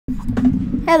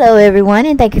Hello everyone,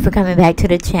 and thank you for coming back to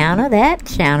the channel. That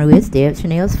channel is Deb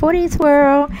Chanel's 40s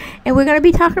World, and we're going to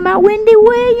be talking about Wendy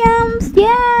Williams.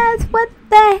 Yes, what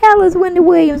the hell is Wendy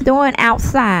Williams doing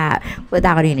outside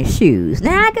without any shoes?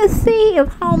 Now I can see if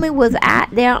homie was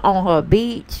out there on her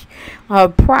beachfront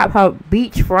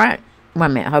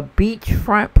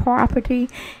property,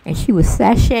 and she was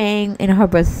sashaying in her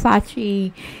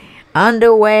Versace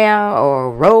underwear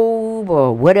or robe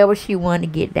or whatever she wanted to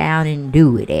get down and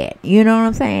do it at. You know what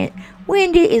I'm saying?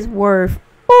 Wendy is worth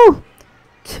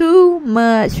too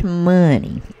much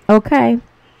money. Okay?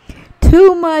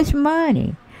 Too much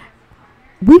money.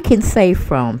 We can say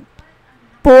from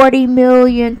 40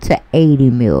 million to 80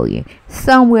 million.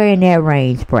 Somewhere in that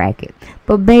range bracket.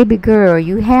 But baby girl,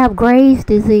 you have Graves'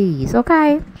 disease.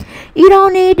 Okay? You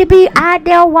don't need to be out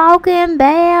there walking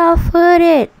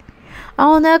barefooted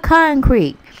on the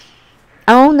concrete,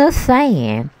 on the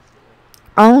sand,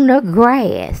 on the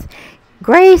grass.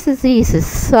 Graves' disease is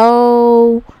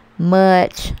so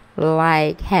much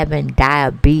like having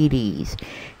diabetes.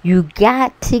 You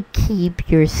got to keep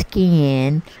your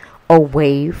skin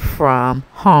away from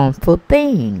harmful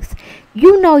things.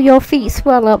 You know your feet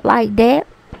swell up like that.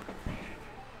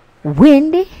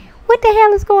 Wendy, what the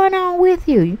hell is going on with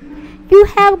you? You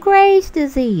have Graves'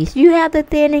 disease. You have the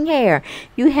thinning hair.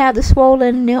 You have the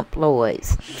swollen lymph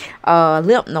nodes.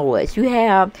 You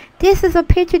have, this is a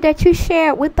picture that you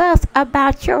shared with us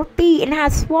about your feet and how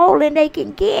swollen they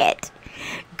can get.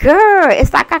 Girl,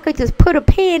 it's like I could just put a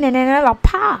pin in it and it'll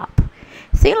pop.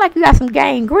 Seems like you got some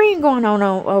gangrene going on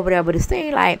over there, but it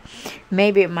seems like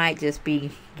maybe it might just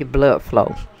be your blood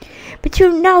flow. But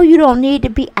you know you don't need to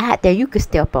be out there. You can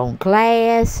step on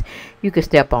glass. You can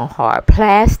step on hard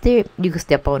plastic. You can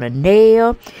step on a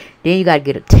nail. Then you got to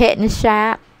get a tetanus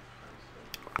shot.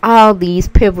 All these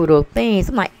pivotal things.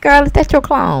 I'm like, girl, is that your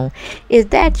clone? Is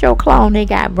that your clone they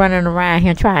got running around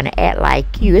here trying to act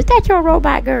like you? Is that your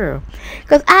robot girl?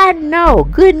 Because I know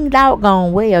good and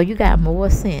doggone well you got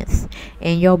more sense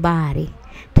in your body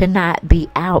to not be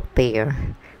out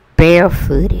there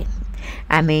barefooted.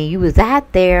 I mean, you was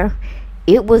out there.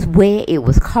 It was wet. It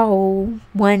was cold.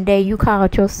 One day you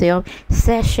called yourself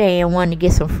sashay and wanted to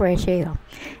get some fresh air.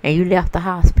 And you left the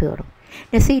hospital.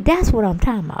 Now, see, that's what I'm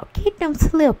talking about. Get them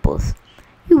slippers.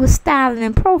 You was styling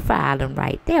and profiling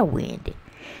right there, Wendy.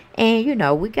 And, you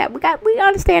know, we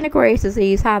understand the Graves'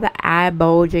 disease, how the eye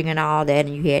bulging and all that.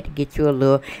 And you had to get you a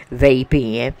little vape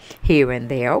in here and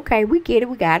there. Okay, we get it.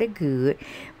 We got it good.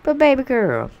 But, baby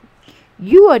girl,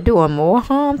 you are doing more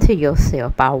harm to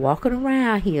yourself by walking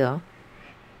around here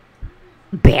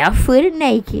barefooted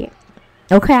naked.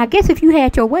 Okay, I guess if you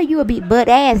had your way, you would be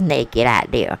butt-ass naked out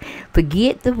there.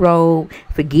 Forget the robe,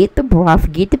 forget the bra,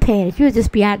 forget the panties. You would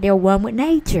just be out there one with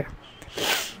nature.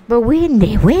 But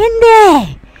Wendy,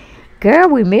 girl,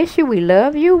 we miss you. We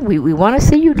love you. We want to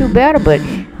see you do better, but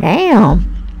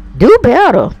damn, do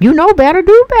better. You know better,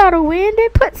 do better, Wendy.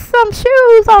 Put some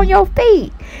shoes on your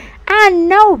feet. I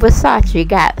know Versace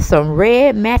got some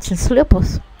red matching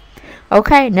slippers.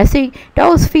 Okay, now see,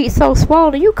 those feet so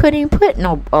swollen, you couldn't even put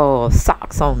no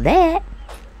socks on that.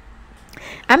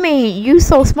 I mean, you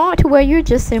so smart to where you're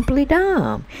just simply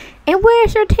dumb. And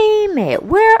where's your team at?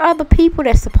 Where are the people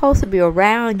that's supposed to be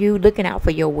around you looking out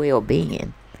for your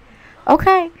well-being?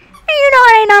 Okay? And you know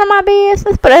it ain't none of my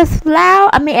business, but as loud,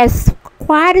 I mean, as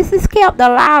quiet as it's kept, the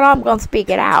louder I'm going to speak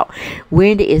it out.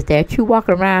 Wendy, is that you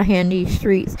walking around here in these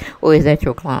streets, or is that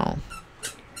your clone?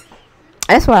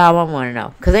 That's what I want to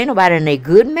know. Because ain't nobody in their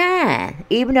good mind.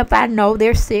 Even if I know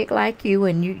they're sick like you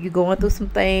and you're going through some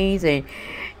things and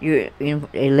you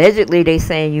allegedly they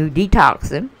saying you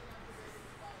detoxing.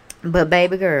 But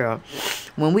baby girl,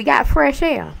 when we got fresh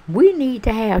air, we need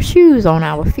to have shoes on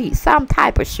our feet. Some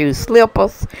type of shoes,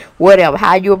 slippers, whatever,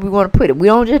 however we want to put it. We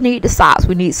don't just need the socks.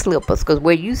 We need slippers because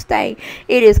where you stay,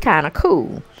 it is kind of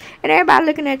cool. And everybody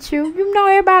looking at you. You know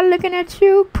everybody looking at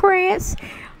you. Prince,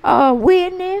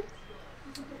 Whitney,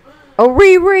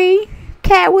 Riri,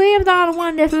 Cat Williams are the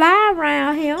one that's live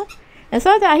around here. And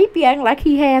sometimes he be acting like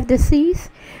he have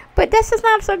deceased. But this is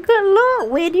not so good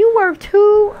look, Wendy. You worth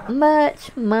too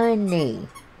much money.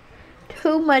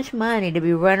 Too much money to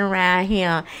be running around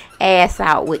here ass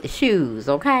out with the shoes,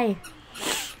 okay?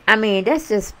 I mean, that's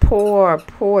just poor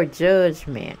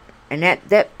judgment. And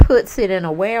that puts it in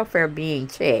a welfare being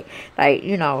checked. Like,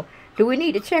 you know, do we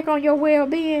need to check on your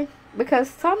well-being? Because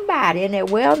somebody in that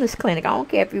wellness clinic, I don't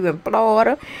care if you're in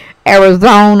Florida,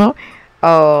 Arizona,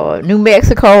 New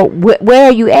Mexico, where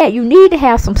are you at? You need to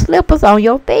have some slippers on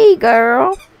your feet,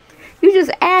 girl. You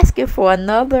just asking for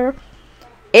another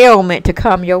ailment to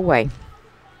come your way.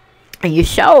 And you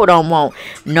sure don't want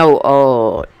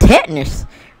no tetanus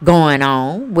going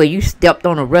on where you stepped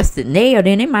on a rusted nail,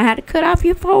 then they might have to cut off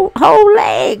your whole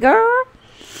leg, girl.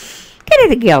 Get it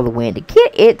together, Wendy.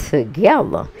 Get it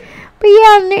together. But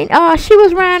yeah, she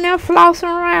was around there flossing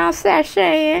around,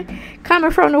 sashaying,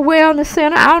 coming from the wellness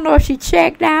center. I don't know if she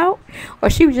checked out or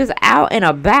she was just out and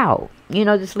about. You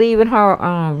know, just leaving her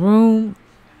room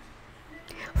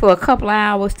for a couple of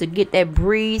hours to get that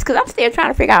breeze. Because I'm still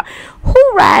trying to figure out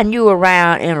who riding you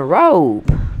around in a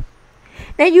robe.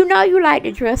 Now, you know you like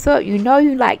to dress up. You know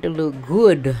you like to look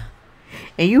good.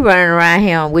 And you running around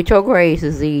here with your Graves'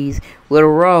 disease with a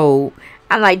robe.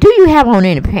 I'm like, do you have on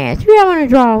any pants? Do you have on any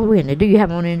drawers, Wendy? Do you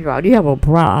have on any drawers? Do you have a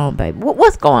bra on, baby?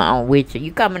 What's going on with you?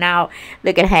 You coming out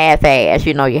looking half-ass.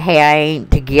 You know, your hair ain't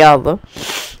together.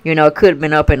 You know, it could have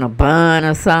been up in a bun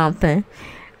or something.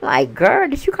 Like, girl,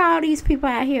 did you call these people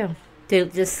out here to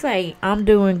just say, I'm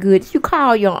doing good? Did you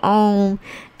call your own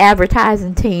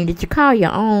advertising team? Did you call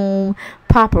your own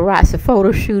paparazzi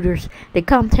photo shooters to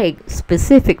come take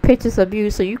specific pictures of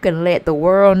you so you can let the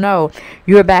world know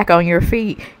you're back on your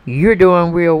feet, you're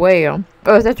doing real well?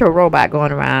 Or is that your robot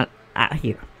going around out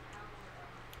here?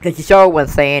 Because you sure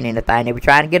wasn't saying anything. They were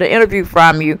trying to get an interview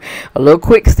from you, a little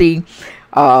quick see,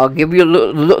 give you a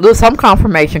little some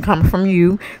confirmation coming from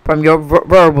you, from your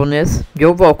verbalness,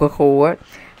 your vocal cord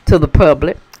to the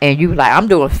public, and you like, I'm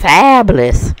doing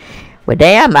fabulous. Well,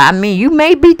 damn, I mean, you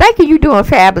may be thinking you're doing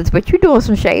fabulous, but you're doing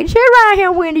some shady shit right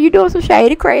here, Wendy. You're doing some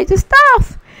shady, crazy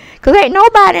stuff. Because ain't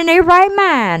nobody in their right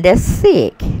mind that's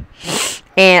sick.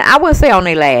 And I wouldn't say on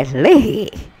their last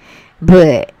leg,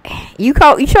 but you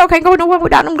sure can't go nowhere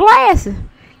without them glasses,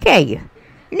 can you?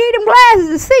 You need them glasses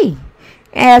to see.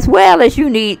 As well as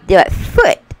you need that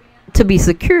foot to be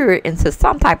secured into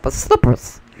some type of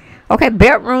slippers. Okay,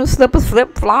 bedroom slippers,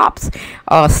 flip-flops,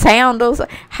 sandals,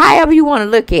 however you want to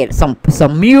look at it.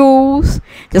 Some mules,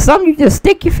 just something you just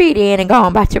stick your feet in and go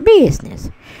on about your business.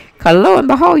 Because lo and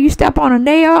behold, you step on a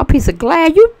nail, a piece of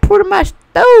glass, you pretty much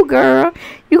through, girl.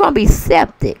 You're going to be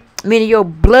septic. Meaning your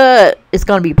blood is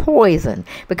going to be poisoned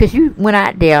because you went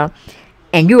out there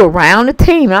and you around the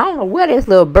team. I don't know where this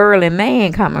little burly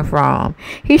man coming from.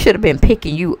 He should have been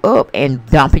picking you up and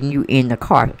dumping you in the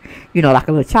car. You know, like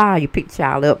a little child. You pick the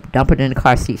child up, dump it in the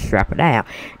car seat, strap it down.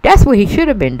 That's what he should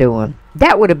have been doing.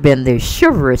 That would have been the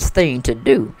chivalrous thing to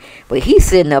do. But he's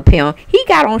sitting up here. He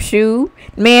got on shoes.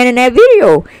 Man in that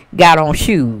video got on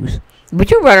shoes. But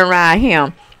you running around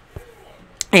him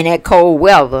in that cold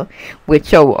weather with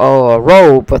your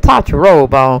robe, Versace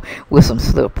robe on with some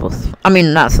slippers. I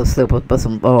mean, not some slippers, but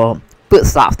some foot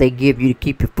socks they give you to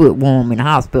keep your foot warm in the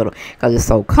hospital because it's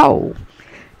so cold.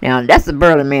 Now, that's the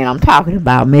burly man I'm talking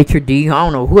about, Maitre D. I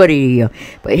don't know what he is,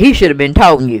 but he should have been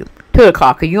telling you, 2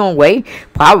 o'clock, you don't wait,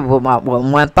 probably about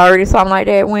 1:30, something like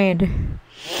that, Wendy.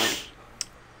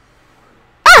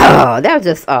 Oh, that was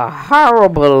just a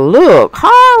horrible look.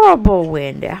 Horrible,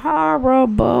 Wendy.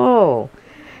 Horrible.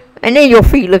 And then your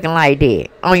feet looking like that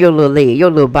on your little leg, your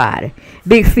little body.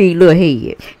 Big feet, little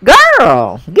head.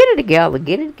 Girl, get it together.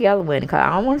 Get it together, Wendy. Because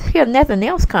I don't want to hear nothing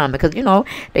else coming. Because, you know,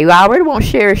 they already want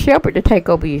Sherry Shepherd to take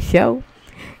over your show.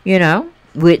 You know,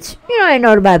 which, you know, ain't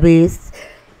none of my business.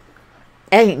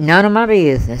 Ain't none of my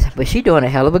business. But she doing a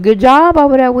hell of a good job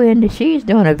over there, Wendy. She's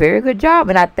doing a very good job.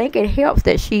 And I think it helps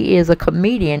that she is a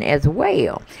comedian as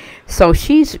well. So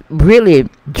she's really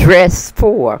dressed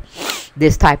for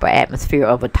this type of atmosphere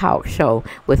of a talk show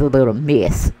with a little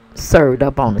mess served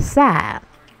up on the side.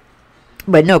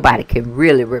 But nobody can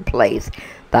really replace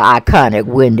the iconic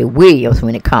Wendy Williams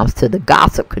when it comes to the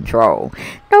gossip control.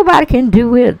 Nobody can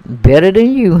do it better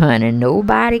than you, honey.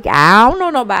 Nobody. I don't know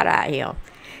nobody out here.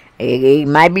 It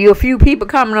might be a few people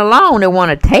coming along that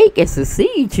want to take and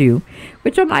succeed you.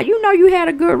 Which I'm like, you know you had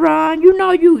a good run. You know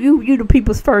you the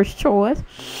people's first choice.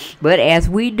 But as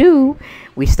we do,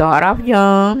 we start off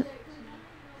young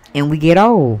and we get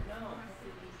old.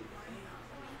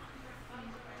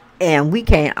 And we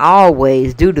can't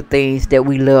always do the things that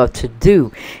we love to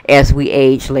do as we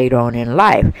age later on in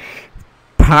life.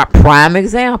 Prime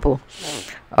example.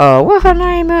 What's her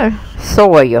name?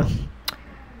 Sawyer.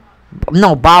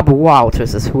 No, Barbara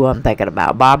Walters is who I'm thinking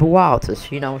about. Barbara Walters,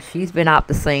 you know, she's been out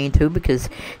the scene too because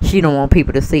she don't want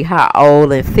people to see how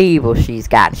old and feeble she's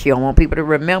gotten. She don't want people to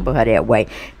remember her that way.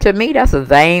 To me, that's a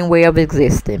vain way of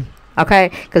existing.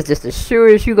 Okay? Because just as sure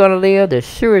as you're going to live, as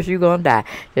sure as you're going to die.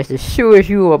 Just as sure as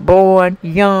you were born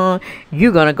young,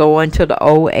 you're going to go into the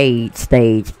old age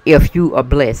stage if you are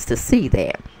blessed to see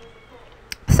that.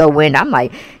 So when I'm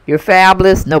like, you're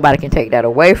fabulous, nobody can take that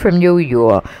away from you.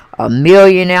 You're a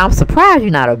millionaire. I'm surprised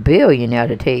you're not a billionaire,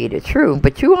 to tell you the truth.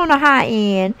 But you're on the high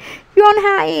end. You're on the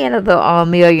high end of the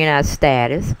millionaire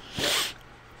status.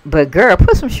 But girl,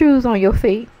 put some shoes on your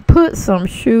feet. put some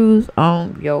shoes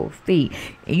on your feet.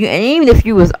 And even if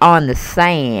you was on the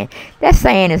sand, that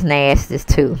sand is nasty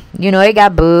too. You know, it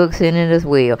got bugs in it as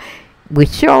well.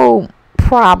 With your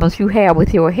problems you have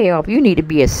with your health, you need to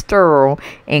be as sterile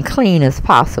and clean as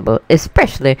possible,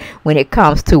 especially when it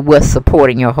comes to what's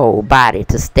supporting your whole body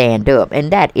to stand up,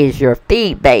 and that is your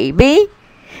feet, baby.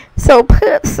 So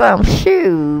put some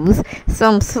shoes,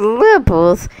 some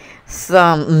slippers,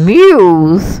 some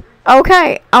mules,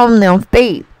 okay, on them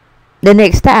feet the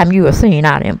next time you are seen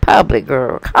out in public,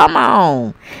 girl. Come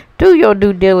on, do your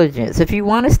due diligence. If you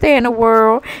want to stay in the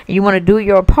world and you want to do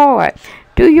your part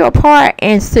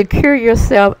and secure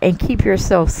yourself and keep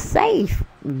yourself safe,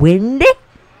 Wendy.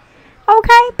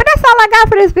 Okay, but that's all I got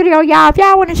for this video, y'all. If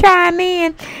y'all want to chime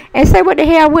in and say what the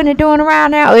hell Wendy doing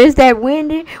around now, or is that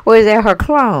Wendy or is that her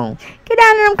clone? Get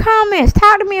down in them comments.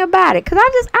 Talk to me about it, because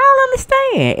I don't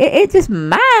understand. It just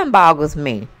mind boggles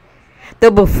me.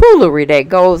 The buffoonery that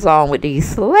goes on with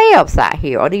these celebs out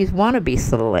here, or these wannabe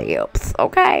celebs,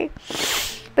 okay?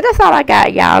 But that's all I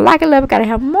got, y'all. Like and love, gotta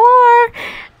have more.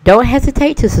 Don't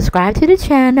hesitate to subscribe to the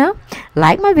channel,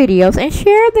 like my videos, and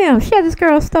share them. Share this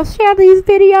girl stuff. Share these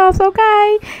videos,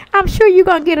 okay? I'm sure you're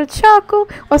going to get a chuckle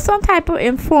or some type of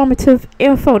informative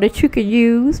info that you can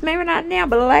use. Maybe not now,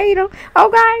 but later.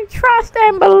 Okay? Trust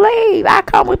and believe. I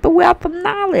come with the wealth of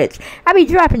knowledge. I be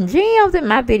dropping gems in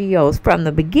my videos from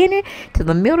the beginning to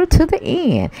the middle to the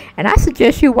end. And I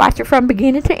suggest you watch it from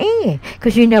beginning to end,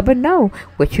 because you never know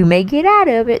what you may get out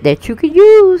of it that you could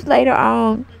use later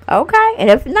on. Okay, and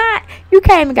if not, you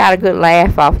came and got a good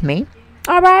laugh off me.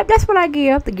 Alright, that's what I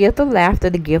give. The gift of laughter,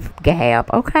 the gift of gab.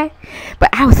 Okay, but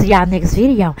I will see y'all next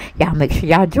video. Y'all make sure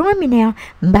y'all join me now.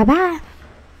 Bye bye.